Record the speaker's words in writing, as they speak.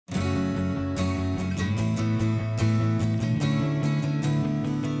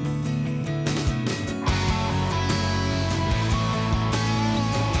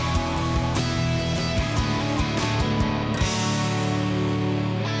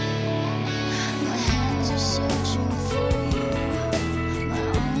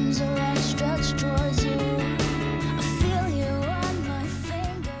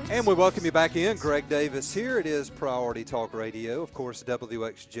And we welcome you back in. Greg Davis here. It is Priority Talk Radio, of course,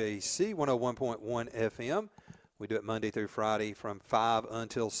 WXJC 101.1 FM. We do it Monday through Friday from 5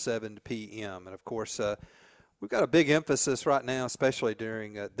 until 7 p.m. And, of course, we've got a big emphasis right now, especially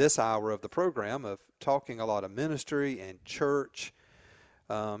during this hour of the program, of talking a lot of ministry and church,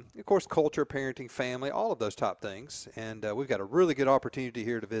 of course, culture, parenting, family, all of those top things. And we've got a really good opportunity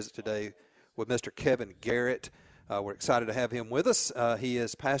here to visit today with Mr. Kevin Garrett. We're excited to have him with us. He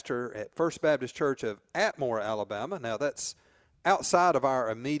is pastor at First Baptist Church of Atmore, Alabama. Now, that's outside of our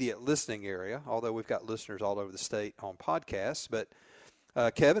immediate listening area, although we've got listeners all over the state on podcasts. But,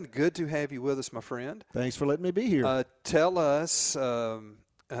 Kevin, good to have you with us, my friend. Thanks for letting me be here. Tell us, for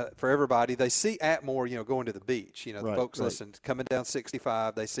everybody, they see Atmore, going to the beach. The folks listen, coming down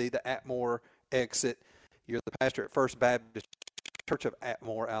 65, they see the Atmore exit. You're the pastor at First Baptist Church of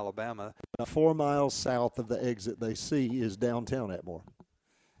Atmore, Alabama. 4 miles south of the exit they see is downtown Atmore.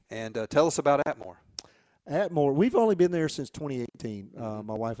 And tell us about Atmore. Atmore, we've only been there since 2018.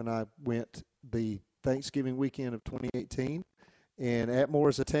 My wife and I went the Thanksgiving weekend of 2018. And Atmore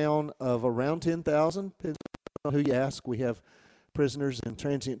is a town of around 10,000. Who you ask, we have prisoners and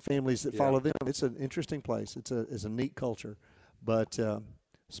transient families that follow them. It's an interesting place. It's a neat culture. But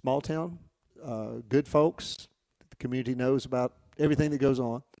small town, good folks. The community knows about everything that goes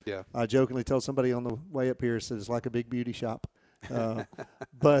on. Yeah. I jokingly told somebody on the way up here, said it's like a big beauty shop.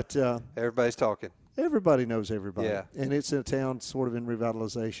 But everybody's talking. Everybody knows everybody. Yeah. And it's a town sort of in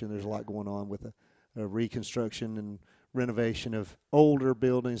revitalization. There's a lot going on with a reconstruction and renovation of older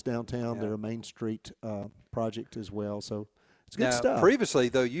buildings downtown. Yeah. They're a Main Street project as well. So it's good now, stuff. Previously,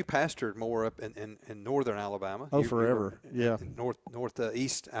 though, you pastored more up in northern Alabama. Oh, forever. Yeah.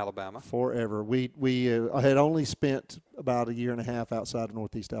 Northeast Alabama. Forever. We had only spent about a year and a half outside of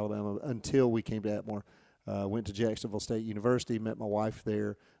Northeast Alabama until we came to Atmore. Went to Jacksonville State University, met my wife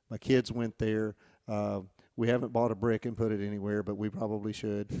there. My kids went there. We haven't bought a brick and put it anywhere, but we probably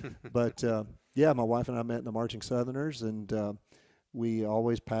should. But, my wife and I met in the Marching Southerners, and we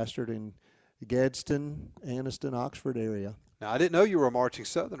always pastored in Gadsden, Anniston, Oxford area. Now, I didn't know you were a Marching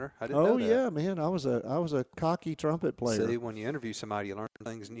Southerner. I didn't know that. Yeah, man. I was a cocky trumpet player. See, when you interview somebody, you learn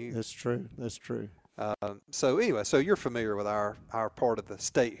things new. That's true. So anyway, so you're familiar with our part of the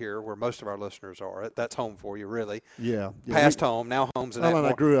state here, where most of our listeners are. That's home for you, really. Yeah. Past home, now home's in Atmore. And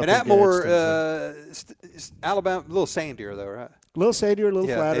I grew up in Atmore, Alabama, a little sandier though, right? A little sandier, a little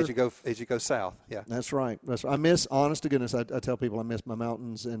flatter. As you go south. Yeah. That's right. I miss, honest to goodness, I tell people I miss my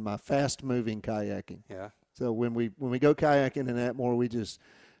mountains and my fast-moving kayaking. Yeah. So when we go kayaking in Atmore, we just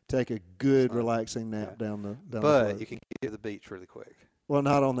take a good, relaxing nap down the But you can get to the beach really quick. Well,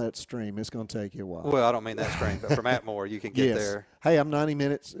 not on that stream. It's going to take you a while. Well, I don't mean that stream, but from Atmore, you can get there. Hey, I'm 90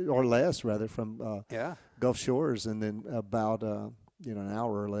 minutes or less, rather, from Gulf Shores, and then about an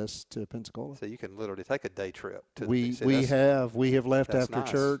hour or less to Pensacola. So you can literally take a day trip to we the beach. We have left after nice.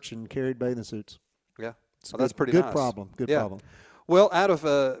 Church and carried bathing suits. Yeah, so that's pretty good nice. Good problem. Well, out of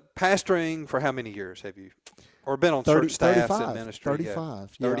pastoring for how many years have you, or been on church staffs and ministry?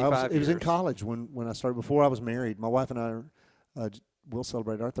 35. Yeah, 35 It was in college when I started. Before I was married, my wife and I we'll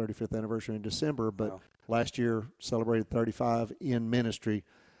celebrate our 35th anniversary in December, but last year celebrated 35 in ministry,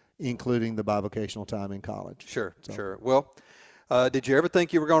 including the bivocational time in college. Sure. Well, did you ever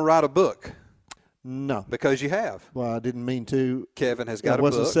think you were going to write a book? No. Because you have. Well, I didn't mean to. Kevin has got a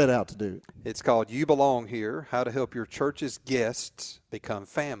book. I wasn't set out to do it. It's called You Belong Here, How to Help Your Church's Guests Become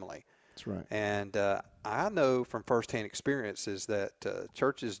Family. That's right. And I know from firsthand experiences that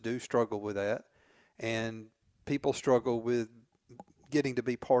churches do struggle with that, and people struggle with getting to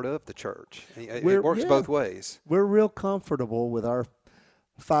be part of the church. It works both ways. We're real comfortable with our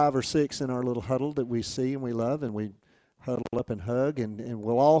 5 or 6 in our little huddle that we see and we love, and we huddle up and hug, and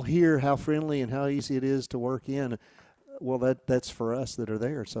we'll all hear how friendly and how easy it is to work in. Well, that's for us that are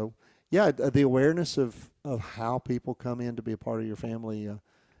there. So, the awareness of how people come in to be a part of your family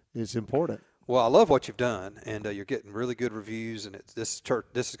is important. Well, I love what you've done, and you're getting really good reviews, and this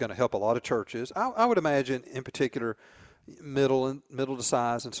is going to help a lot of churches. I would imagine, in particular, middle to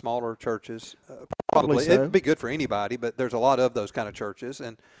size and smaller churches. Probably so. It'd be good for anybody, but there's a lot of those kind of churches,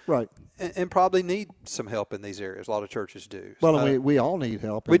 and probably need some help in these areas. A lot of churches do. Well, we all need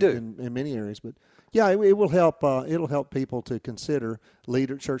help. We do in many areas, but it will help. It'll help people to consider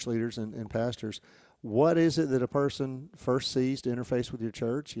church leaders and pastors. What is it that a person first sees to interface with your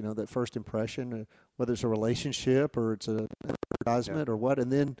church? That first impression, whether it's a relationship or it's an advertisement or what,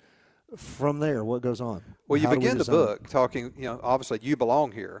 and then from there, what goes on? Well, you begin the book talking, obviously you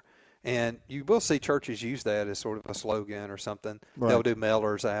belong here, and you will see churches use that as sort of a slogan or something. Right. They'll do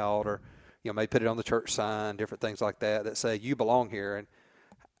mailers out or, maybe put it on the church sign, different things like that say you belong here. And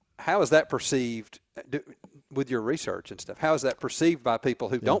how is that perceived with your research and stuff? How is that perceived by people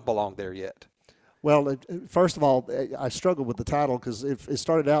who don't belong there yet? Well, first of all, I struggled with the title because it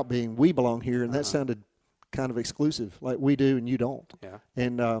started out being "We Belong Here," and that sounded kind of exclusive, like we do and you don't. Yeah.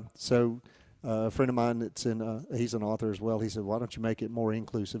 And so a friend of mine he's an author as well. He said, why don't you make it more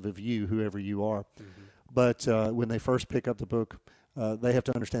inclusive of you, whoever you are? Mm-hmm. But when they first pick up the book, they have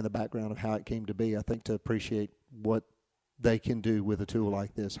to understand the background of how it came to be, I think, to appreciate what they can do with a tool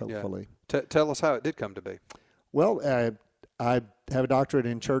like this, hopefully. Yeah. Tell us how it did come to be. Well, I have a doctorate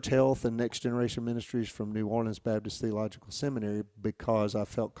in church health and next generation ministries from New Orleans Baptist Theological Seminary because I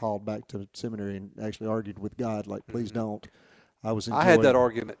felt called back to seminary and actually argued with God, like, please don't. I had that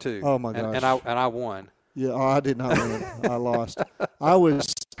argument too. Oh my gosh! And I won. Yeah, I did not win. I lost. I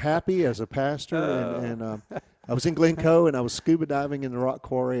was happy as a pastor, and I was in Glencoe, and I was scuba diving in the rock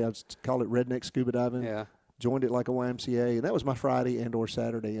quarry. I call it redneck scuba diving. Yeah. Joined it like a YMCA, and that was my Friday and/or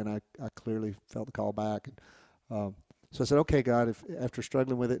Saturday, and I clearly felt the call back. So I said, "Okay, God, after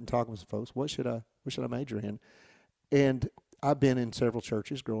struggling with it and talking with some folks, what should I major in?" And I've been in several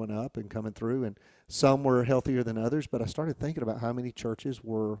churches growing up and coming through, and some were healthier than others, but I started thinking about how many churches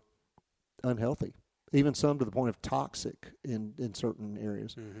were unhealthy, even some to the point of toxic in certain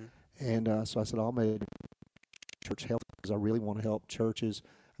areas. Mm-hmm. And so I said, I'll make church healthy because I really want to help churches.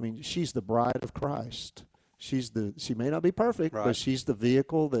 I mean, she's the bride of Christ. She may not be perfect, but she's the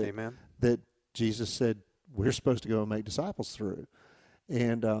vehicle that Jesus said we're supposed to go and make disciples through.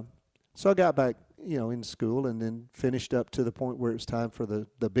 And so I got back, in school and then finished up to the point where it was time for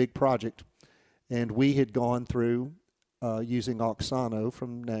the big project. And we had gone through using Oxano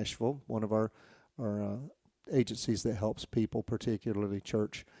from Nashville, one of our agencies that helps people, particularly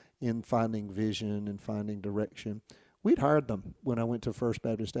church, in finding vision and finding direction. We'd hired them when I went to First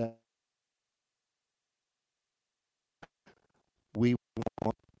Baptist Atmore. We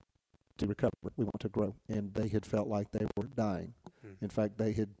want to recover. We want to grow. And they had felt like they were dying. In fact,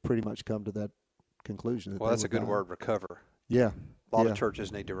 they had pretty much come to that conclusion. Well, that's a good word, recover. Yeah. A lot of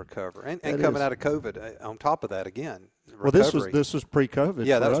churches need to recover. And coming out of COVID, on top of that again, recovery. Well, this was pre-COVID.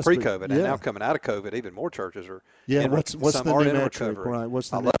 Yeah, that was pre-COVID. And now coming out of COVID, even more churches are what's some the are new in metric? recovery.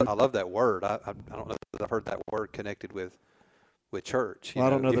 Right. I love that word. I don't know if I've heard that word connected with church. I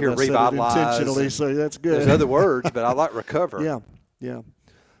don't know you that hear I said it intentionally, so that's good. There's other words, but I like recover. Yeah.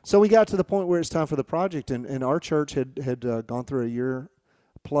 So we got to the point where it's time for the project, and our church had gone through a year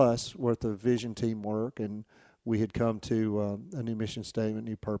plus worth of vision team work, and we had come to a new mission statement,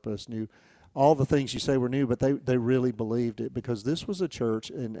 new purpose, all the things you say were new, but they really believed it because this was a church,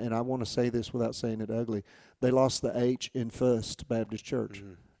 and I want to say this without saying it ugly, they lost the H in First Baptist Church.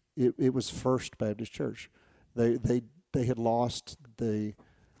 Mm-hmm. It was First Baptist Church. They had lost the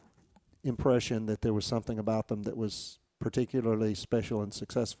impression that there was something about them that was particularly special and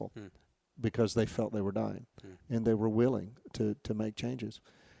successful because they felt they were dying and they were willing to make changes.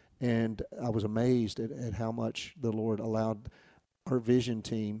 And I was amazed at how much the Lord allowed our vision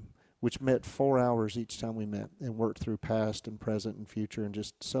team, which met 4 hours each time we met and worked through past and present and future and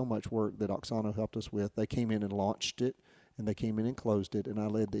just so much work that Oxano helped us with. They came in and launched it, and they came in and closed it, and I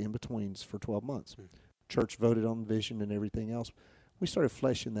led the in-betweens for 12 months. Church voted on the vision and everything else. We started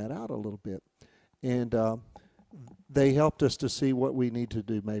fleshing that out a little bit. And they helped us to see what we need to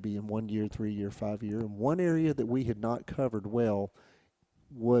do maybe in 1 year, 3 year, 5 year. And one area that we had not covered well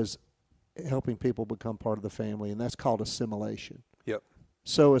was helping people become part of the family, and that's called assimilation. Yep.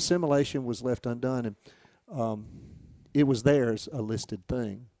 So assimilation was left undone, and it was there as a listed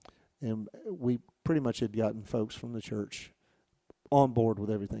thing. And we pretty much had gotten folks from the church on board with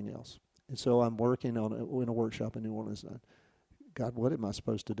everything else. And so I'm working in a workshop in New Orleans. God, what am I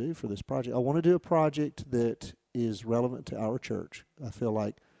supposed to do for this project? I want to do a project that is relevant to our church. I feel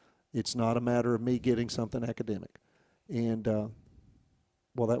like it's not a matter of me getting something academic. And,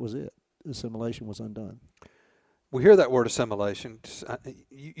 well, that was it. Assimilation was undone. We hear that word assimilation.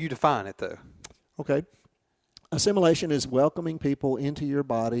 You define it, though. Okay. Assimilation is welcoming people into your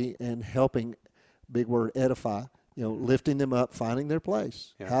body and helping, big word, edify, lifting them up, finding their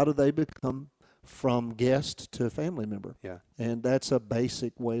place. Yeah. How do they become from guest to family member? Yeah. And that's a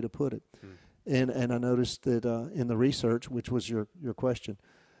basic way to put it. And I noticed that in the research, which was your question,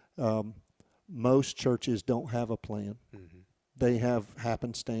 most churches don't have a plan. Mm-hmm. They have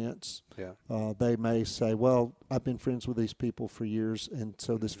happenstance. Yeah. They may say, well, I've been friends with these people for years, and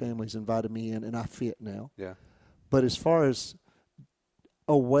so this family's invited me in, and I fit now. Yeah. But as far as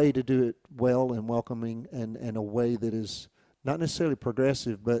a way to do it well and welcoming and a way that is not necessarily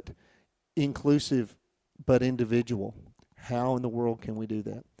progressive, but inclusive, but individual, how in the world can we do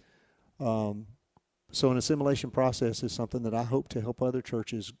that? So an assimilation process is something that I hope to help other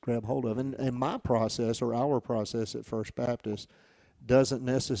churches grab hold of. And my process, or our process at First Baptist, doesn't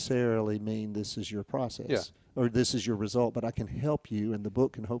necessarily mean this is your process or this is your result, but I can help you, and the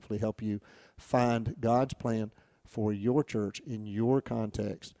book can hopefully help you find God's plan for your church in your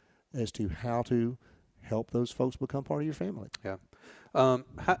context as to how to help those folks become part of your family. Yeah.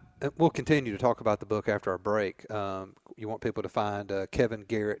 We'll continue to talk about the book after our break. You want people to find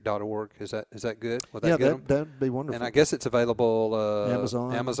kevingarrett.org. Is that good? Will that get them? That'd be wonderful. And I guess it's available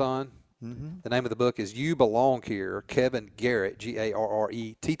Amazon. Mm-hmm. The name of the book is You Belong Here, Kevin Garrett,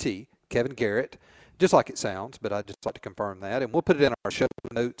 Garrett, Kevin Garrett, just like it sounds, but I'd just like to confirm that. And we'll put it in our show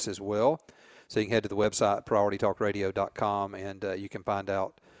notes as well. So you can head to the website, prioritytalkradio.com, and you can find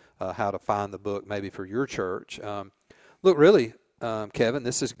out how to find the book maybe for your church. Look, really, Kevin,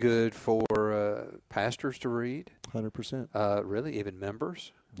 this is good for pastors to read. 100%. Really, even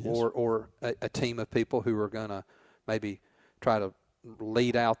members, Yes. or a team of people who are going to maybe try to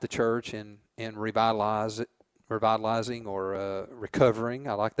lead out the church in revitalizing or recovering.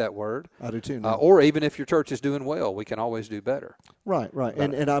 I like that word. I do too. Or even if your church is doing well, we can always do better. Right.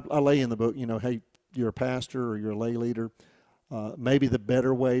 And I lay in the book, hey, you're a pastor or you're a lay leader. Maybe the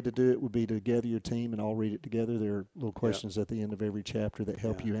better way to do it would be to gather your team and all read it together. There are little questions at the end of every chapter that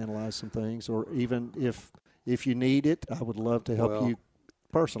help you analyze some things. Or even if you need it, I would love to help you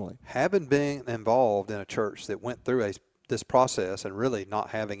personally. Having been involved in a church that went through this process and really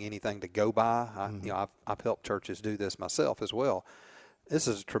not having anything to go by, I've helped churches do this myself as well. This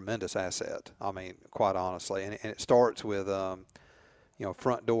is a tremendous asset. I mean, quite honestly, and it starts with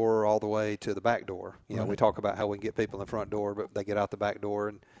front door all the way to the back door. We talk about how we can get people in the front door, but they get out the back door,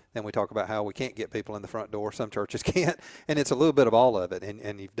 and then we talk about how we can't get people in the front door. Some churches can't, and it's a little bit of all of it.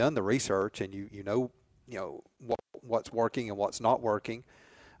 And you've done the research, and you know what's working and what's not working.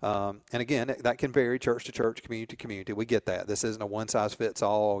 And again, that can vary church to church, community to community. We get that. This isn't a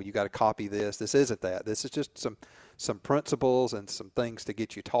one-size-fits-all. You got to copy this. This isn't that. This is just some principles and some things to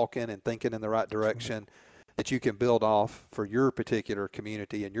get you talking and thinking in the right direction that you can build off for your particular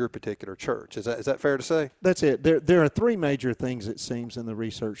community and your particular church. Is that fair to say? That's it. There are three major things, it seems, in the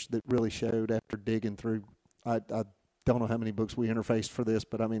research that really showed after digging through. I don't know how many books we interfaced for this,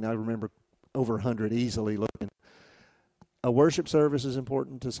 but I remember over 100 easily looking. A worship service is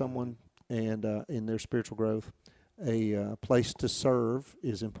important to someone and in their spiritual growth. A place to serve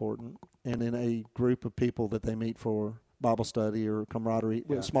is important. And then a group of people that they meet for Bible study or camaraderie,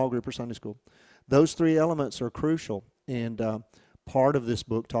 small group or Sunday school. Those three elements are crucial. And part of this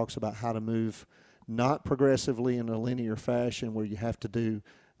book talks about how to move not progressively in a linear fashion where you have to do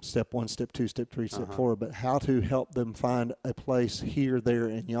step 1, step 2, step 3, step 4, but how to help them find a place here, there,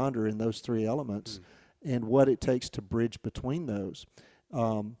 and yonder in those three elements. And what it takes to bridge between those.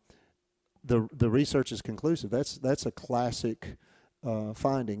 The research is conclusive. That's a classic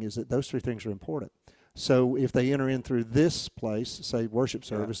finding, is that those three things are important. So if they enter in through this place, say worship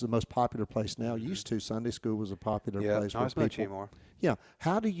service, the most popular place now, used to Sunday school was a popular place. Not as much anymore. Yeah.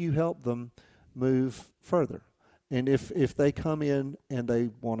 How do you help them move further? And if they come in and they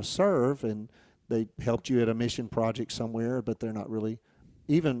want to serve and they helped you at a mission project somewhere, but they're not really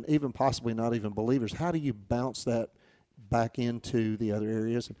even possibly not even believers, how do you bounce that back into the other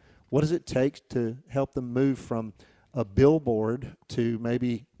areas? What does it take to help them move from a billboard to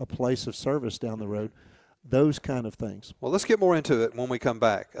maybe a place of service down the road? Those kind of things. Well, let's get more into it when we come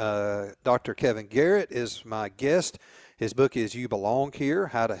back. Dr. Kevin Garrett is my guest. His book is You Belong Here,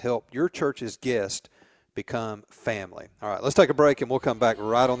 How to Help Your Church's Guests Become Family. All right, let's take a break, and we'll come back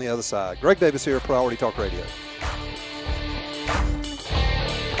right on the other side. Greg Davis here, Priority Talk Radio.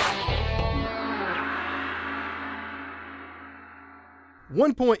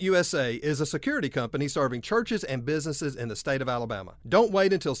 OnePoint USA is a security company serving churches and businesses in the state of Alabama. Don't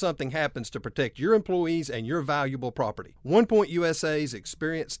wait until something happens to protect your employees and your valuable property. OnePoint USA's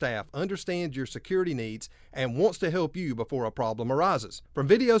experienced staff understands your security needs and wants to help you before a problem arises. From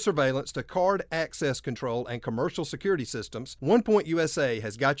video surveillance to card access control and commercial security systems, OnePoint USA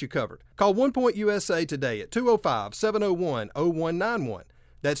has got you covered. Call OnePoint USA today at 205-701-0191.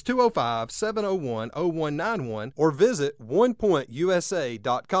 That's 205-701-0191, or visit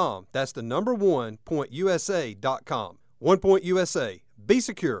onepointusa.com. That's the number onepointusa.com. OnePoint USA. Be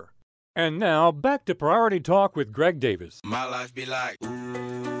secure. And now, back to Priority Talk with Greg Davis. My life be like,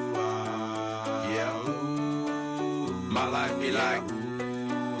 ooh, yeah, ooh. My life be like,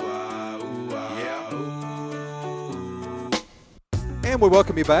 yeah, ooh. And we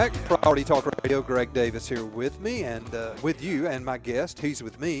welcome you back. Priority Talk Radio, Greg Davis here with me and with you, and my guest, who's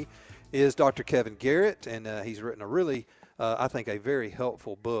with me, is Dr. Kevin Garrett, and he's written a really, I think, a very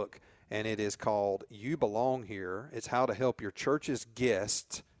helpful book. and it is called You Belong Here. It's how to help your church's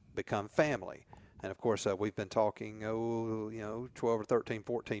guests become family. And, of course, we've been talking, 12 or 13,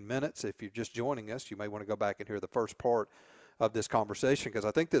 14 minutes. If you're just joining us, you may want to go back and hear the first part of this conversation, because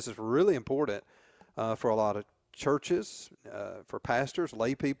I think this is really important for a lot of churches, for pastors,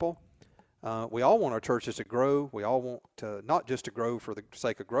 lay people. We all want our churches to grow. We all want not just to grow for the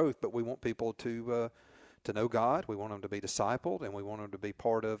sake of growth, but we want people to know God. We want them to be discipled, and we want them to be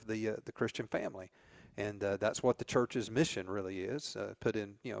part of the Christian family. And that's what the church's mission really is, put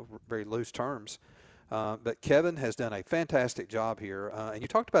in very loose terms. But Kevin has done a fantastic job here. And you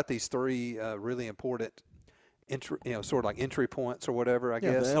talked about these three really important, sort of like entry points or whatever, I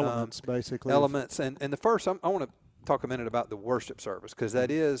guess. The elements, basically. Elements. And the first, I want to talk a minute about the worship service, because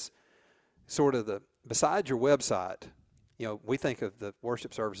that is sort of besides your website, we think of the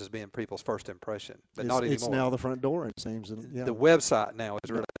worship service as being people's first impression, but not anymore. It's now the front door, it seems. Yeah. The website now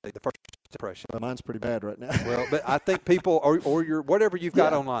is really the first impression. Well, mine's pretty bad right now. Well, but I think people, or your whatever you've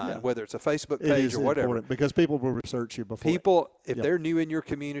got online, whether it's a Facebook page or whatever. Important because people will research you before. People, if they're new in your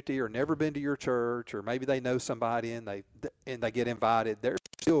community or never been to your church, or maybe they know somebody and they get invited, they're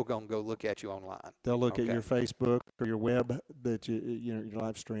still going to go look at you online. They'll look at your Facebook or your web that your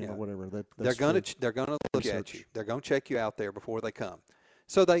live stream or whatever. They're going to look at you. They're going to check you out there before they come.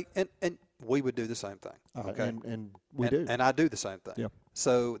 So and we would do the same thing. Okay, and we do, and I do the same thing. Yeah.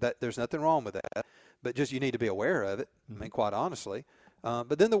 So that there's nothing wrong with that, but just you need to be aware of it. I mean, quite honestly.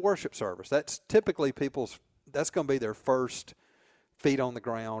 But then the worship service, that's typically that's going to be their first feet on the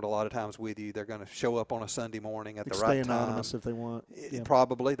ground a lot of times with you. They're going to show up on a Sunday morning at the right time. Stay anonymous if they want.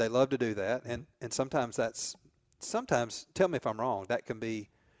 Probably. They love to do that. And sometimes tell me if I'm wrong, that can be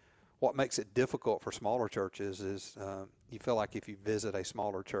what makes it difficult for smaller churches is you feel like if you visit a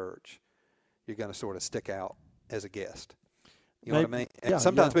smaller church, you're going to sort of stick out as a guest. You know what I mean? And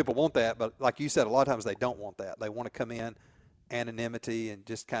sometimes people want that, but like you said, a lot of times they don't want that. They want to come in anonymity and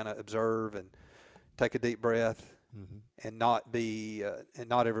just kind of observe and take a deep breath and not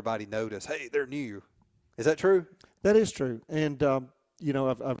everybody notice, hey, they're new. Is that true? That is true. And,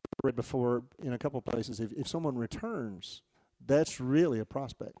 I've read before in a couple of places, if someone returns, that's really a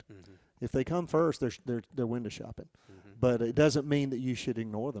prospect. Mm-hmm. If they come first, they're window shopping. Mm-hmm. But it doesn't mean that you should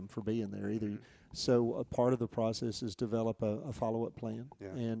ignore them for being there either. Mm-hmm. So a part of the process is develop a follow-up plan. Yeah.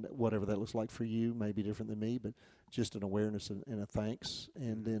 And whatever that looks like for you may be different than me, but just an awareness and a thanks.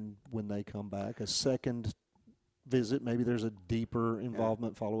 And then when they come back, a second visit, maybe there's a deeper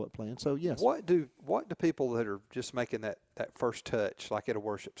involvement follow-up plan. So, yes. What do people that are just making that first touch, like at a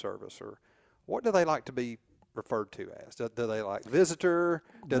worship service, or what do they like to be referred to as? Do they like visitor?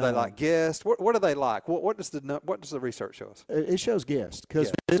 Do they like guest? What do they like? What does the research show us? It shows guest, because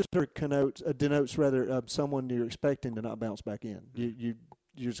visitor denotes rather someone you're expecting to not bounce back in. You're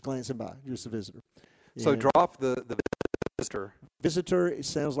just glancing by. You're just a visitor. So drop the visitor. Visitor, it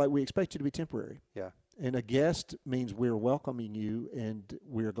sounds like we expect you to be temporary. Yeah. And a guest means we're welcoming you and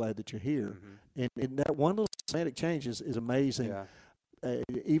we're glad that you're here. Mm-hmm. And that one little semantic change is amazing. Yeah.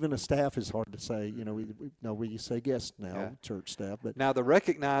 Even a staff is hard to say. We say guest now, church staff. But now the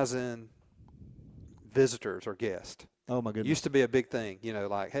recognizing visitors or guests. Oh my goodness! Used to be a big thing.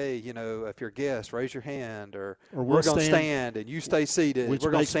 Like, hey, if you're a guest, raise your hand, or we're going to stand and you stay seated. Which we're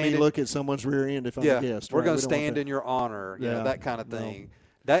going makes me look at someone's rear end if I'm a guest. We're going to stand in your honor. That kind of thing. No.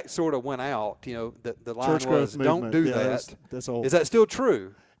 That sort of went out. The line church was, "Don't do that." That's old. Is that still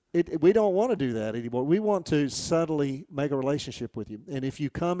true? We don't want to do that anymore. We want to subtly make a relationship with you. And if you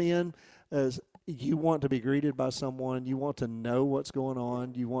come in as you want to be greeted by someone, you want to know what's going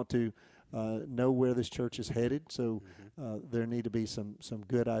on, you want to know where this church is headed. So there need to be some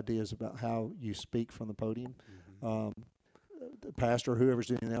good ideas about how you speak from the podium. The pastor or whoever's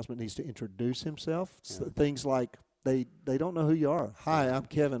doing the announcement needs to introduce himself. So things like they don't know who you are. Hi, I'm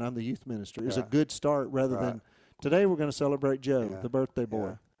Kevin. I'm the youth minister. Is a good start rather than today we're going to celebrate Joe, the birthday boy.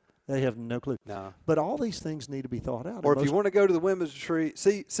 Yeah. They have no clue. No. But all these things need to be thought out. Or if you want to go to the women's retreat,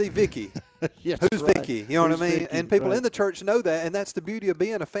 see Vicky. Yes, who's Vicky? You know what I mean? Vicky? And people in the church know that, and that's the beauty of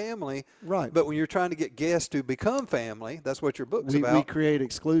being a family. Right. But when you're trying to get guests to become family, that's what your book's about. We create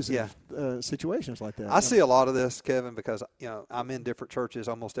exclusive situations like that. I see a lot of this, Kevin, because I'm in different churches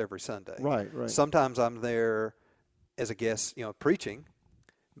almost every Sunday. Right. Sometimes I'm there as a guest, preaching.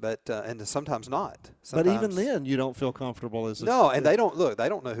 But and sometimes not. But even then, you don't feel comfortable as and they don't look. They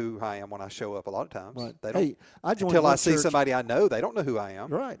don't know who I am when I show up. A lot of times, right. They don't. I joined until I see somebody I know. They don't know who I am.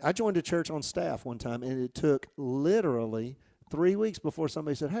 Right. I joined a church on staff one time, and it took literally 3 weeks before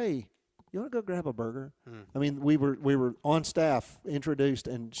somebody said, "Hey, you want to go grab a burger?" I mean, we were on staff, introduced,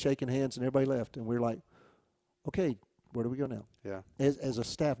 and shaking hands, and everybody left, and we were like, "Okay, where do we go now? Yeah. As a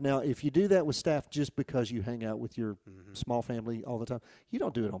staff. Now, if you do that with staff just because you hang out with your small family all the time, you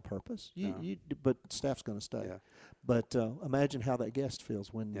don't do it on purpose. But staff's going to stay. Yeah. But imagine how that guest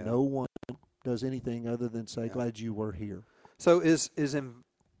feels when no one does anything other than say, glad you were here. So is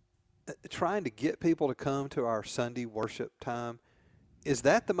trying to get people to come to our Sunday worship time, is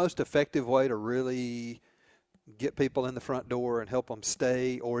that the most effective way to really get people in the front door and help them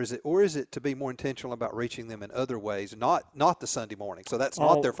stay, or is it to be more intentional about reaching them in other ways, not the Sunday morning? So that's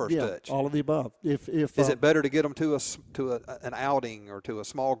not their first touch. All of the above. If is it better to get them to an outing or to a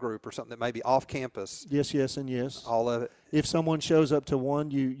small group or something that may be off campus? Yes, and yes. All of it. If someone shows up to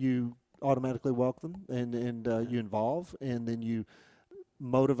one, you automatically welcome and you involve, and then you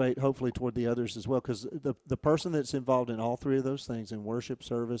motivate hopefully toward the others as well, because the person that's involved in all three of those things, in worship,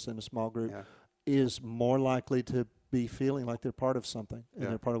 service, and a small group, is more likely to be feeling like they're part of something and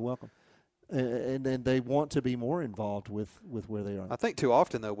they're part of welcome, and then they want to be more involved with where they are. I think too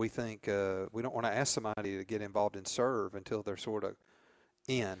often though we think we don't want to ask somebody to get involved in serve until they're sort of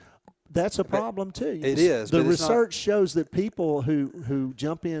in. That's a problem too. It is. The research shows that people who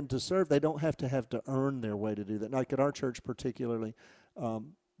jump in to serve, they don't have to earn their way to do that. Like at our church particularly,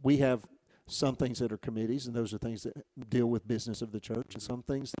 we have some things that are committees, and those are things that deal with business of the church, and some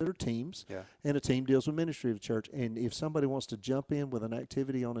things that are teams, and a team deals with ministry of the church. And if somebody wants to jump in with an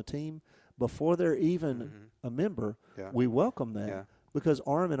activity on a team before they're even a member, we welcome that. Because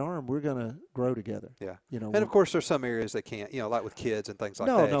arm in arm, we're going to grow together. Yeah. And of course, there's some areas they can't, like with kids and things like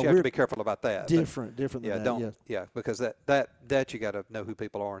that. You have to be careful about that. Different than that. Because that you got to know who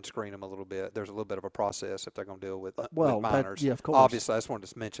people are and screen them a little bit. There's a little bit of a process if they're going to deal with minors. Of course. Obviously, I just wanted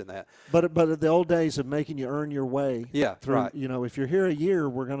to mention that. But the old days of making you earn your way. Through, right. If you're here a year,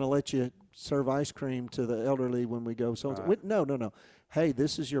 we're going to let you serve ice cream to the elderly when we go. So right. No. Hey,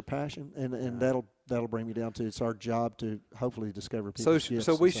 this is your passion, and that'll bring me down to it's our job to hopefully discover people's gifts.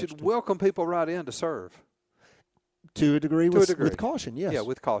 So we should welcome people right in to serve. To a degree, with caution, yes. Yeah,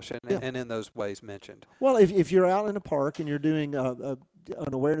 with caution, and in those ways mentioned. Well, if you're out in a park and you're doing an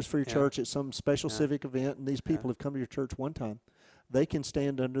awareness for your church at some special civic event, and these people have come to your church one time, they can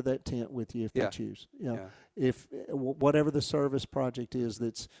stand under that tent with you if they choose. If whatever the service project is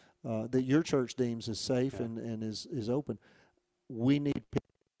that's that your church deems is safe and is open, we need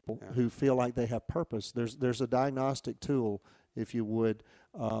people who feel like they have purpose. There's a diagnostic tool, if you would,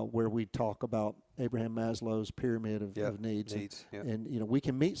 where we talk about Abraham Maslow's pyramid of needs. And we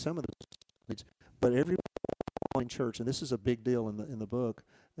can meet some of those needs, but everyone in church, and this is a big deal in the book,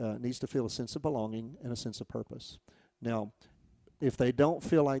 needs to feel a sense of belonging and a sense of purpose. Now, if they don't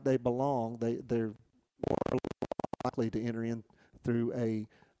feel like they belong, they're more likely to enter in through a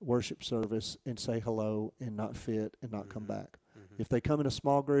worship service and say hello and not fit and not come back. If they come in a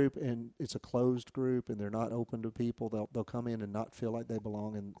small group and it's a closed group and they're not open to people, they'll come in and not feel like they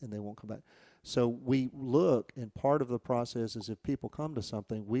belong and they won't come back. So we look, and part of the process is if people come to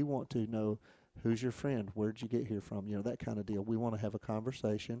something, we want to know who's your friend, where'd you get here from, that kind of deal. We want to have a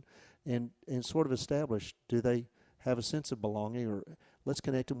conversation and sort of establish, do they have a sense of belonging, or let's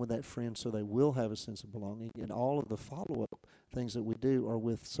connect them with that friend so they will have a sense of belonging. And all of the follow-up things that we do are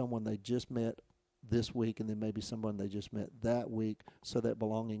with someone they just met this week, and then maybe someone they just met that week, so that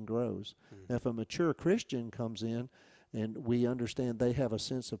belonging grows. Now, if a mature Christian comes in and we understand they have a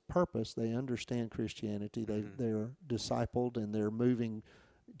sense of purpose, they understand Christianity, they're discipled and they're moving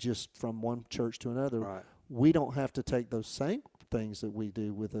just from one church to another, we don't have to take those same things that we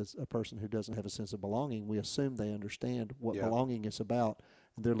do with a person who doesn't have a sense of belonging. We assume they understand what belonging is about,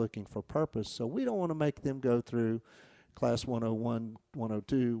 and they're looking for purpose. So we don't want to make them go through Class 101,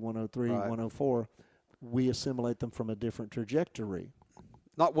 102, 103, 104. We assimilate them from a different trajectory.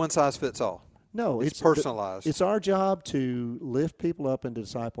 Not one size fits all. No, it's personalized. It's our job to lift people up and to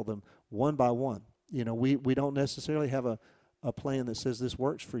disciple them one by one. We don't necessarily have a plan that says this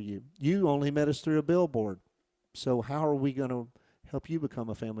works for you. You only met us through a billboard. So how are we going to help you become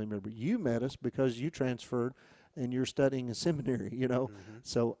a family member? You met us because you transferred and you're studying in seminary,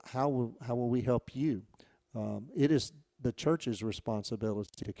 So how will we help you? It is the church's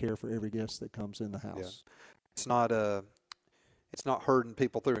responsibility to care for every guest that comes in the house. Yeah. It's not herding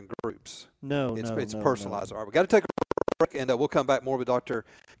people through in groups. It's personalized. No. All right, we got to take a break, and we'll come back more with Dr.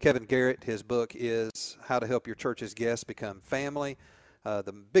 Kevin Garrett. His book is How to Help Your Church's Guests Become Family.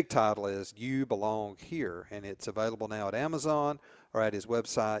 The big title is You Belong Here, and it's available now at Amazon or at his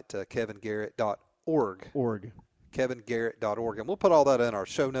website, kevingarrett.org. Kevingarrett.org. kevingarrett.org. And we'll put all that in our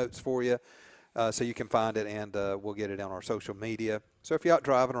show notes for you. So you can find it, and we'll get it on our social media. So if you're out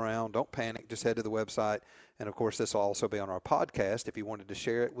driving around, don't panic. Just head to the website. And, of course, this will also be on our podcast if you wanted to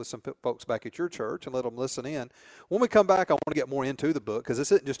share it with some folks back at your church and let them listen in. When we come back, I want to get more into the book because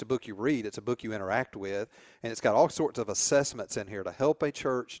this isn't just a book you read. It's a book you interact with, and it's got all sorts of assessments in here to help a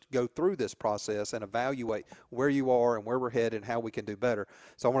church go through this process and evaluate where you are and where we're headed and how we can do better.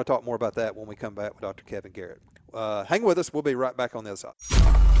 So I want to talk more about that when we come back with Dr. Kevin Garrett. Hang with us. We'll be right back on the other side.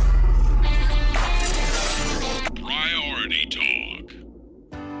 Priority Talk.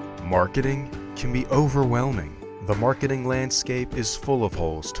 Marketing can be overwhelming. The marketing landscape is full of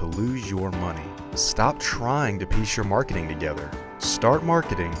holes to lose your money. Stop trying to piece your marketing together. Start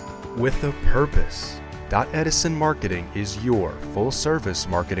marketing with a purpose. Edison Marketing is your full-service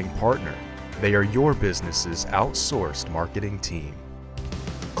marketing partner. They are your business's outsourced marketing team.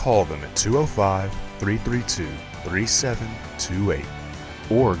 Call them at 205-332-3728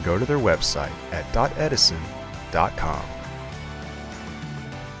 or go to their website at .edison.com.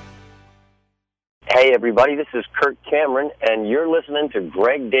 Hey everybody, this is Kurt Cameron, and you're listening to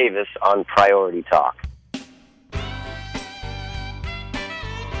Greg Davis on Priority Talk.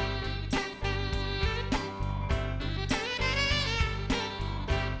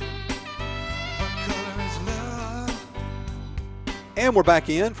 And we're back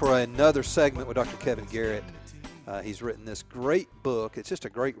in for another segment with Dr. Kevin Garrett. He's written this great book. It's just a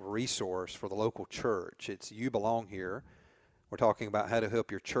great resource for the local church. It's You Belong Here. We're talking about how to help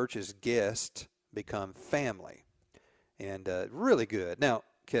your church's guests become family. And really good. Now,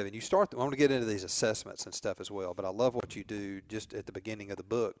 Kevin, I want to get into these assessments and stuff as well, but I love what you do just at the beginning of the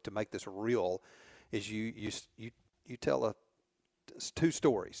book to make this real, is you tell two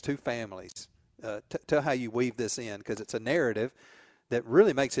stories, two families. Tell how you weave this in, because it's a narrative that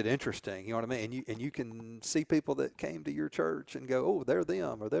really makes it interesting. You know what I mean? And you can see people that came to your church and go, oh, they're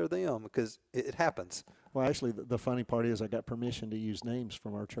them, or they're them, because it happens. Well, actually, the funny part is I got permission to use names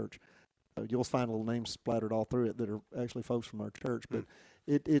from our church. You'll find little names splattered all through it that are actually folks from our church. But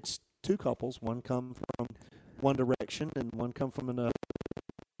it's two couples. One come from one direction, and one come from another.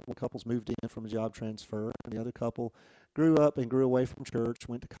 One couple's moved in from a job transfer, and the other couple grew up and grew away from church,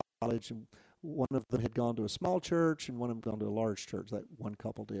 went to college, and one of them had gone to a small church, and one of them gone to a large church. That one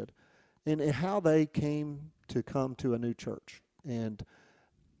couple did. And how they come to a new church, and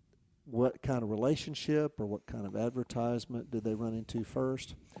what kind of relationship or what kind of advertisement did they run into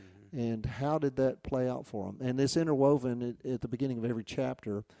first, and how did that play out for them? And it's interwoven at the beginning of every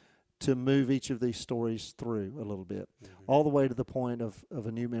chapter to move each of these stories through a little bit, all the way to the point of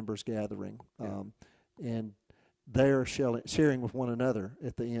a new members gathering. And they're sharing with one another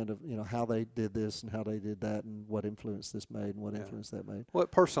at the end of, how they did this and how they did that and what influence this made and what influence that made. Well,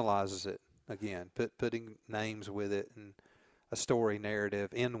 it personalizes it, again, putting names with it and a story narrative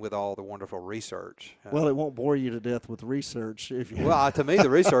in with all the wonderful research. Well, it won't bore you to death with research. Well, to me, the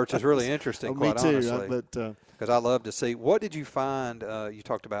research is really interesting, quite me too, honestly. Because I love to see. What did you find? You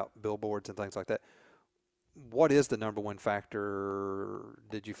talked about billboards and things like that. What is the number one factor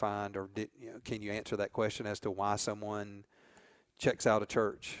did you find, or can you answer that question as to why someone checks out a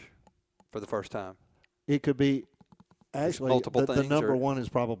church for the first time? It could be actually multiple things. The number one is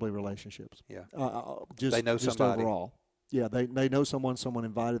probably relationships. Yeah, they know somebody. Overall. Yeah, they know someone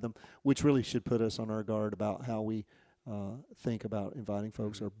invited them, which really should put us on our guard about how we think about inviting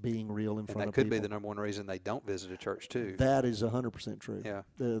folks or being real in front of people. And that could be the number one reason they don't visit a church, too. That is 100% true. Yeah.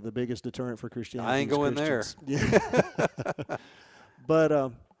 The biggest deterrent for Christianity I ain't going there. Yeah.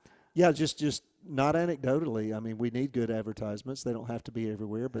 But, just not anecdotally. I mean, we need good advertisements. They don't have to be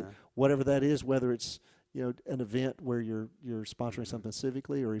everywhere, but whatever that is, whether it's an event where you're sponsoring something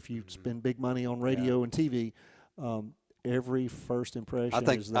civically, or if you spend big money on radio and TV, every first impression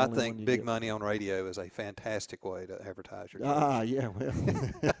is the only one you big get. money on radio is a fantastic way to advertise your church. Yeah, well,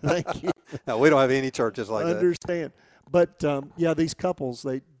 thank you. No, we don't have any churches like that. Understand. But, these couples,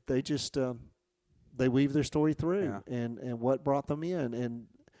 they just they weave their story through and what brought them in. And,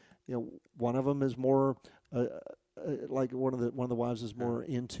 one of them is more like one of the wives is more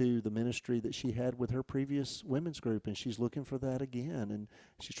into the ministry that she had with her previous women's group, and she's looking for that again, and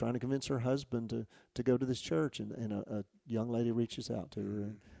she's trying to convince her husband to go to this church, and a young lady reaches out to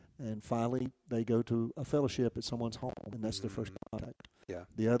her, and finally they go to a fellowship at someone's home, and that's their first contact. Yeah.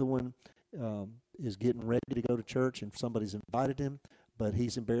 The other one is getting ready to go to church, and somebody's invited him, but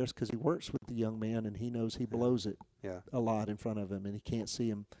he's embarrassed because he works with the young man, and he knows he blows it a lot in front of him, and he can't see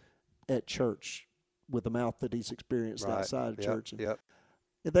him at church with the mouth that he's experienced outside of church. And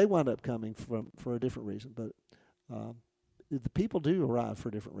they wind up coming for a different reason. But the people do arrive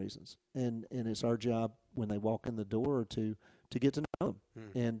for different reasons. And it's our job when they walk in the door to to get to know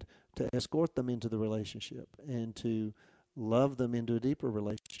them and to escort them into the relationship and to love them into a deeper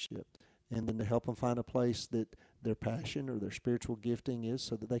relationship, and then to help them find a place that their passion or their spiritual gifting is,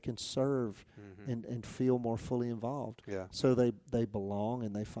 so that they can serve and feel more fully involved. Yeah. So they belong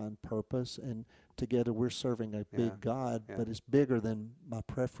and they find purpose, and together we're serving a big God, but it's bigger than my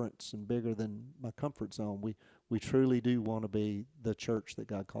preference and bigger than my comfort zone. We truly do want to be the church that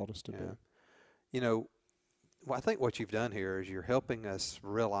God called us to be. You know, well, I think what you've done here is you're helping us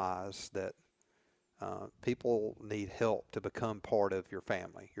realize that people need help to become part of your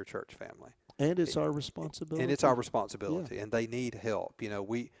family, your church family. And it's our responsibility. And it's our responsibility, and they need help. You know,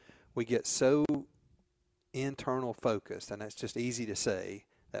 we get so internal focused, and that's just easy to say.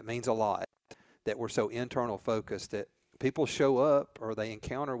 That means a lot, that we're so internal focused that people show up or they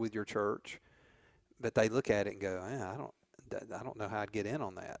encounter with your church, but they look at it and go, I don't know how I'd get in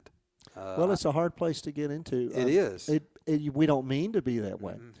on that. Well, it's a hard place to get into. It is. We don't mean to be that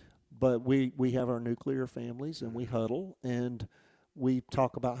way, but we have our nuclear families, and we huddle, and we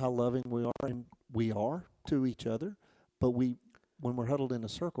talk about how loving we are, and we are to each other, but when we're huddled in a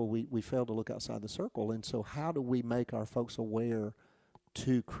circle, we fail to look outside the circle. And so how do we make our folks aware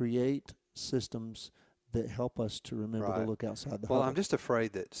to create systems that help us to remember to look outside the huddle? Well, I'm just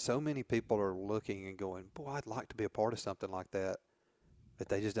afraid that so many people are looking and going, boy, I'd like to be a part of something like that, but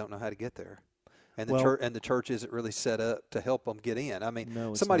they just don't know how to get there. And the church isn't really set up to help them get in. I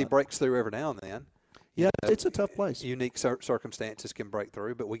mean, somebody breaks through every now and then. Yeah, it's a tough place. Unique circumstances can break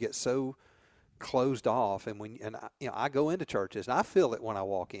through, but we get so closed off, and I go into churches and I feel it when I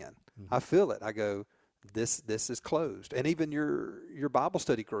walk in. I feel it. I go, this is closed, and even your Bible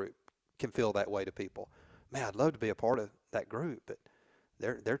study group can feel that way to people. Man, I'd love to be a part of that group, but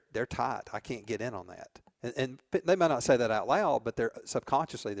they're tight. I can't get in on that, and they might not say that out loud, but they're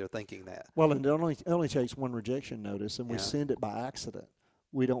subconsciously they're thinking that. Well, and it only takes one rejection notice, and we send it by accident.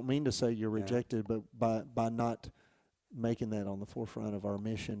 We don't mean to say you're rejected, but by not making that on the forefront of our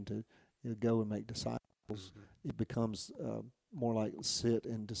mission to go and make disciples, it becomes more like sit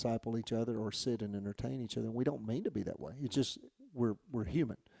and disciple each other or sit and entertain each other. And we don't mean to be that way. It's just we're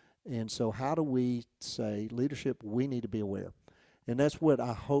human. And so how do we say, leadership, we need to be aware? And that's what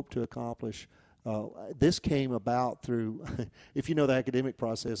I hope to accomplish. This came about through, if you know the academic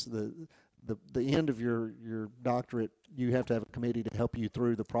process, the end of your doctorate, you have to have a committee to help you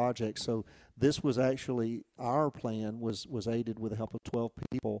through the project. So this was actually, our plan was aided with the help of 12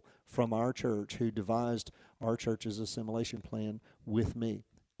 people from our church who devised our church's assimilation plan with me.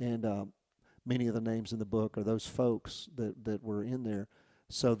 And many of the names in the book are those folks that were in there.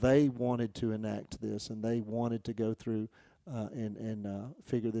 So they wanted to enact this, and they wanted to go through and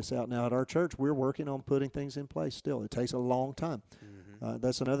figure this out. Now, at our church, we're working on putting things in place still. It takes a long time.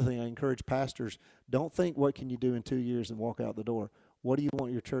 That's another thing I encourage pastors. Don't think, what can you do in 2 years and walk out the door. What do you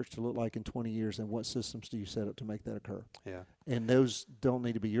want your church to look like in 20 years, and what systems do you set up to make that occur? Yeah. And those don't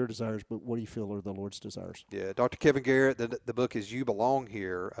need to be your desires, but what do you feel are the Lord's desires? Yeah. Dr. Kevin Garrett, the book is You Belong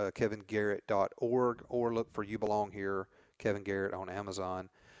Here, kevingarrett.org, or look for You Belong Here, Kevin Garrett on Amazon.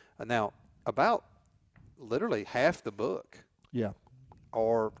 Now, about literally half the book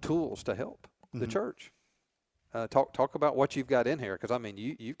are tools to help the church. Talk about what you've got in here, because, I mean,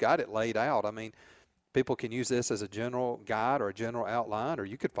 you've got it laid out. I mean, people can use this as a general guide or a general outline, or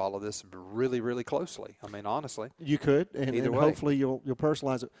you could follow this really, really closely. I mean, honestly. You could, and hopefully you'll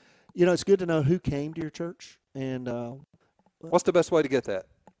personalize it. You know, it's good to know who came to your church. And what's the best way to get that?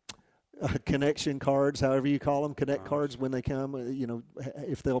 Connection cards, however you call them, connect cards when they come. You know,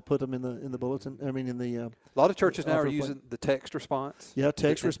 if they'll put them in the bulletin. I mean, in the a lot of churches now are using the text response. Yeah,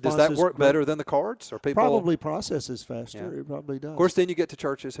 text response. Does that work better than the cards? Or people probably processes faster. Yeah. It probably does. Of course, then you get to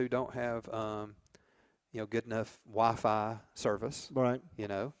churches who don't have good enough Wi-Fi service. Right. You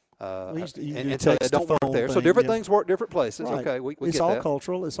know. And so they don't work there. So different things work different places. Right. Okay, we it's get all that.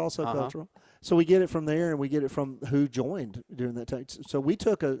 Cultural. It's also cultural. So we get it from there, and we get it from who joined during that time. So we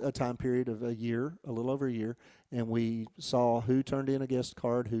took a time period of a year, a little over a year, and we saw who turned in a guest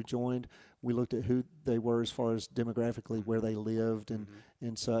card, who joined. We looked at who they were as far as demographically, where they lived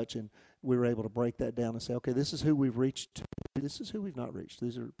and such, and we were able to break that down and say, okay, this is who we've reached. This is who we've not reached.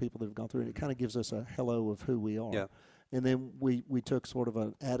 These are people that have gone through, and it kind of gives us a hello of who we are. Yeah. And then we took sort of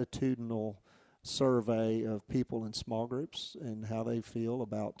an attitudinal survey of people in small groups and how they feel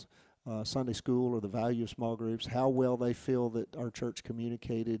about Sunday school or the value of small groups, how well they feel that our church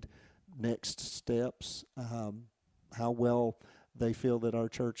communicated next steps, how well they feel that our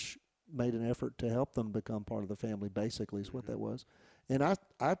church made an effort to help them become part of the family, basically is what that was. And I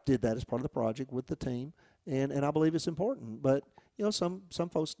did that as part of the project with the team, and I believe it's important. But, you know, some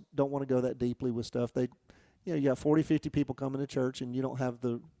folks don't want to go that deeply with stuff. you got 40, 50 people coming to church, and you don't have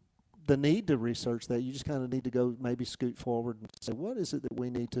the need to research that. You just kind of need to go maybe scoot forward and say, what is it that we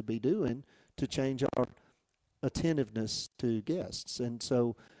need to be doing to change our attentiveness to guests? And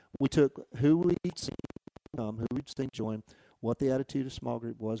so we took who we'd seen come, who we'd seen join, what the attitude of small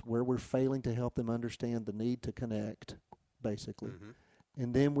group was, where we're failing to help them understand the need to connect, basically. Mm-hmm.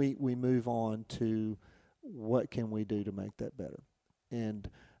 And then we move on to what can we do to make that better. And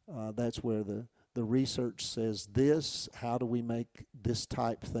that's where the research says this, how do we make this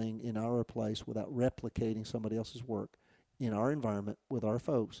type thing in our place without replicating somebody else's work in our environment with our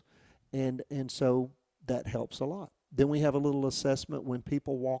folks. And so that helps a lot. Then we have a little assessment when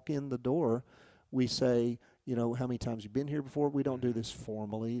people walk in the door. We say, how many times you've been here before? We don't do this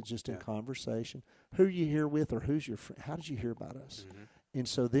formally. It's just in conversation. Who are you here with, or who's your friend? How did you hear about us? Mm-hmm. And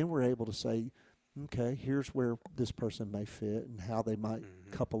so then we're able to say, okay, here's where this person may fit and how they might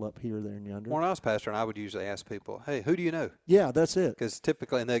couple up here, there, and yonder. When I was pastor, I would usually ask people, hey, who do you know? Yeah, that's it. Because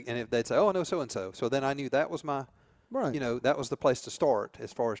typically, and if they'd say, oh, I know so-and-so. So then I knew that was my, that was the place to start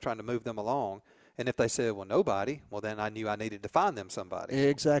as far as trying to move them along. And if they said, well, nobody, well, then I knew I needed to find them somebody.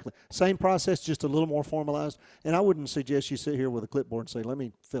 Exactly. Same process, just a little more formalized. And I wouldn't suggest you sit here with a clipboard and say, let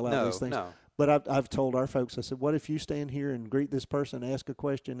me fill out these things. No. But I've told our folks, I said, what if you stand here and greet this person, ask a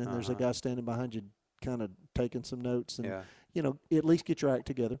question, and there's a guy standing behind you kind of taking some notes and, at least get your act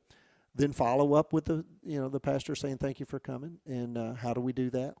together. Then follow up with the pastor saying thank you for coming. And how do we do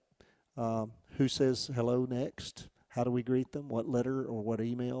that? Who says hello next? How do we greet them? What letter or what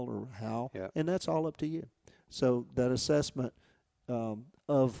email or how? Yeah. And that's all up to you. So that assessment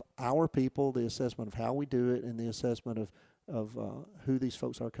of our people, the assessment of how we do it, and the assessment of who these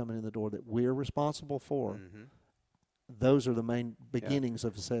folks are coming in the door that we're responsible for, those are the main beginnings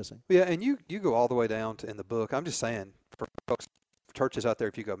of assessing. Yeah, and you go all the way down to in the book. I'm just saying, for folks, churches out there,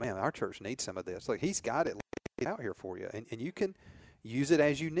 if you go, man, our church needs some of this. Like, he's got it laid out here for you. And you can use it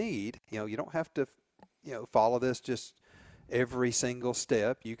as you need. You don't have to follow this just every single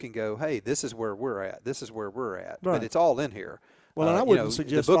step. You can go, hey, this is where we're at. This is where we're at. Right. But it's all in here. Well, and I wouldn't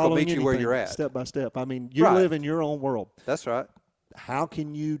suggest the book will following meet you where you're at. Step by step. I mean, you live in your own world. That's right. How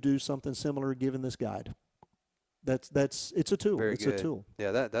can you do something similar given this guide? It's a tool. Very it's good. A tool.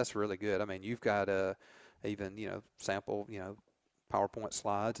 Yeah, that's really good. I mean, you've got even sample PowerPoint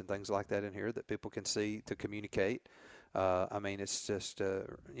slides and things like that in here that people can see to communicate. I mean, it's just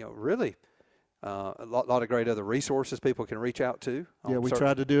really. A lot of great other resources people can reach out to. Yeah, we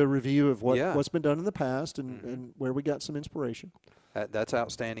tried to do a review of what's been done in the past and where we got some inspiration. That's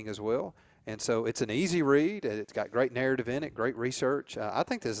outstanding as well. And so it's an easy read. It's got great narrative in it, great research. I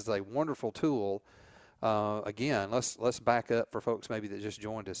think this is a wonderful tool. Again, let's back up for folks maybe that just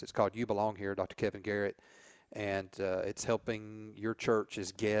joined us. It's called You Belong Here, Dr. Kevin Garrett, and it's helping your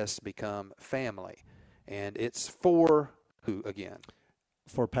church's guests become family. And it's for who again?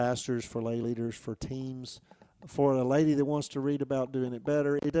 For pastors, for lay leaders, for teams, for a lady that wants to read about doing it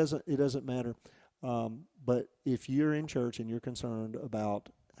better. It doesn't matter. But if you're in church and you're concerned about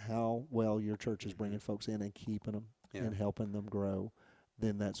how well your church is bringing folks in and keeping them and helping them grow,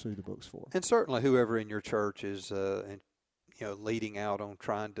 then that's who the book's for. And certainly whoever in your church is leading out on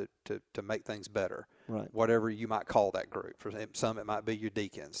trying to make things better. Right. Whatever you might call that group. For some it might be your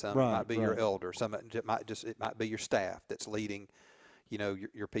deacon, some it might be your elder, some it might be your staff that's leading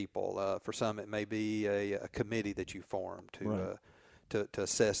your people. For some, it may be a committee that you form to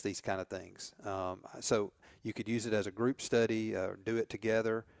assess these kind of things. So you could use it as a group study, do it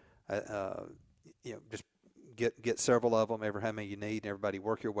together. Just get several of them, ever how many you need, and everybody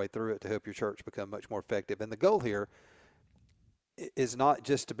work your way through it to help your church become much more effective. And the goal here is not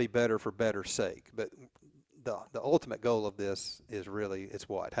just to be better for better's sake, but the ultimate goal of this is really, it's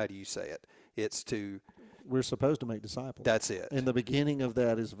what? How do you say it? It's to... We're supposed to make disciples. That's it. And the beginning of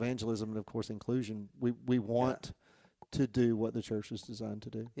that is evangelism and, of course, inclusion. We want to do what the church is designed to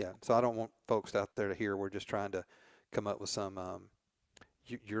do. Yeah. So I don't want folks out there to hear we're just trying to come up with some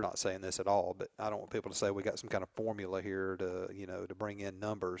you're not saying this at all, but I don't want people to say we got some kind of formula here to bring in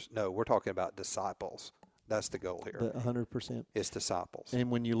numbers. No, we're talking about disciples. That's the goal here. 100%. It's disciples.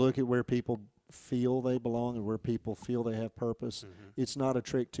 And when you look at where people feel they belong and where people feel they have purpose, it's not a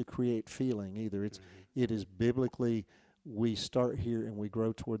trick to create feeling either. It is biblically, we start here and we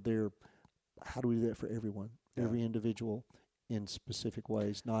grow toward there. How do we do that for everyone, every individual, in specific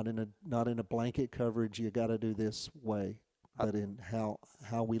ways? Not in a blanket coverage. You got to do this way, but in how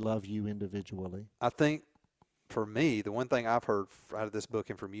we love you individually. I think for me, the one thing I've heard out of this book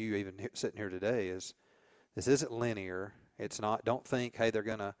and from you, even sitting here today, is this isn't linear. It's not. Don't think, hey, they're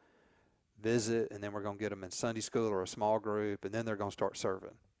going to visit and then we're going to get them in Sunday school or a small group and then they're going to start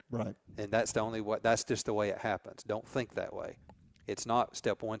serving. Right. And that's that's just the way it happens. Don't think that way. It's not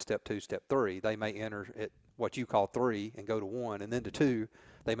step 1, step 2, step 3. They may enter at what you call 3 and go to 1 and then to 2.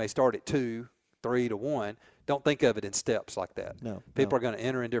 They may start at 2, 3 to 1. Don't think of it in steps like that. No. People are going to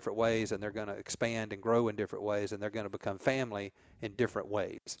enter in different ways, and they're going to expand and grow in different ways, and they're going to become family in different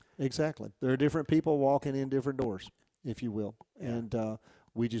ways. Exactly. There are different people walking in different doors, if you will. Yeah. And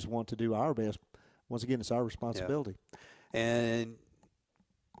we just want to do our best. Once again, it's our responsibility. Yeah. And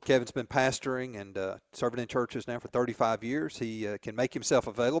Kevin's been pastoring and serving in churches now for 35 years. He can make himself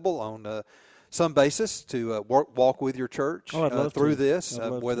available on some basis to walk with your church through this,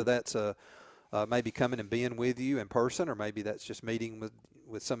 whether that's maybe coming and being with you in person, or maybe that's just meeting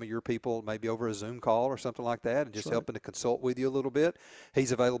with some of your people, maybe over a Zoom call or something like that, and just helping to consult with you a little bit.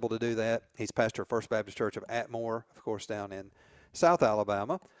 He's available to do that. He's pastor of First Baptist Church of Atmore, of course, down in South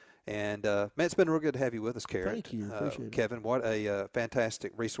Alabama. And, man, it's been real good to have you with us, Garrett. Thank you. Appreciate it. Kevin, what a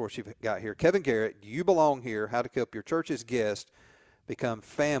fantastic resource you've got here. Kevin Garrett, you belong here. How to help your church's guests become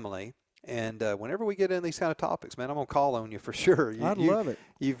family. And whenever we get in these kind of topics, man, I'm going to call on you for sure. I'd love it.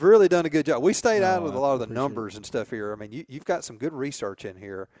 You've really done a good job. We stayed out with a lot of the numbers and stuff here. I mean, you've got some good research in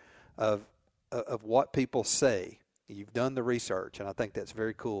here of what people say. You've done the research, and I think that's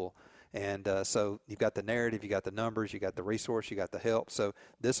very cool. And so you've got the narrative, you got the numbers, you got the resource, you got the help. So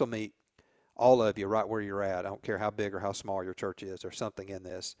this will meet all of you right where you're at. I don't care how big or how small your church is. There's something in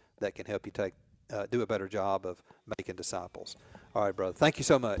this that can help you do a better job of making disciples. All right, brother. Thank you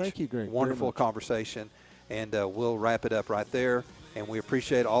so much. Thank you, Greg. Wonderful conversation. And we'll wrap it up right there. And we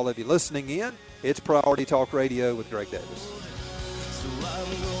appreciate all of you listening in. It's Priority Talk Radio with Greg Davis. So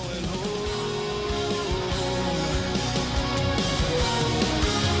I'm going